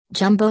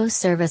Jumbo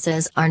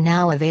services are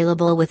now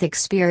available with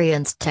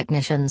experienced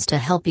technicians to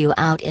help you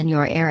out in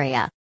your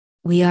area.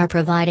 We are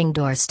providing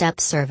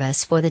doorstep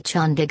service for the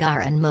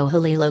Chandigarh and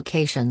Mohali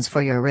locations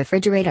for your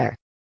refrigerator.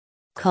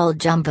 Call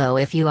Jumbo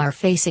if you are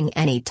facing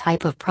any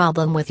type of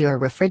problem with your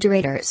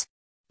refrigerators.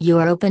 You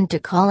are open to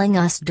calling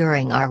us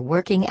during our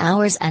working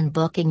hours and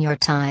booking your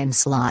time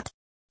slot.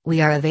 We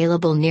are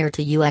available near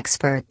to you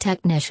expert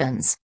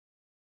technicians.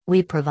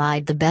 We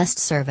provide the best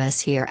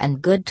service here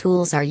and good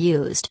tools are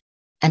used.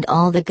 And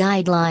all the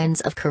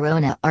guidelines of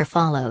Corona are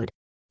followed.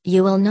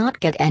 You will not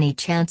get any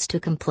chance to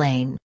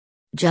complain.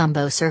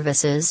 Jumbo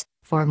Services,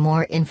 for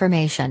more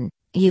information,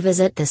 you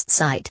visit this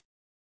site.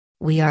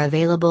 We are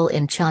available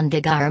in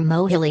Chandigarh,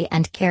 Mohali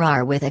and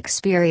Kerala with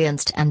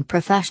experienced and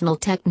professional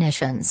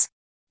technicians.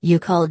 You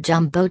call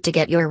Jumbo to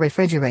get your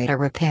refrigerator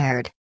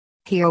repaired.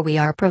 Here we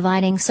are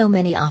providing so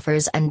many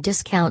offers and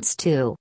discounts too.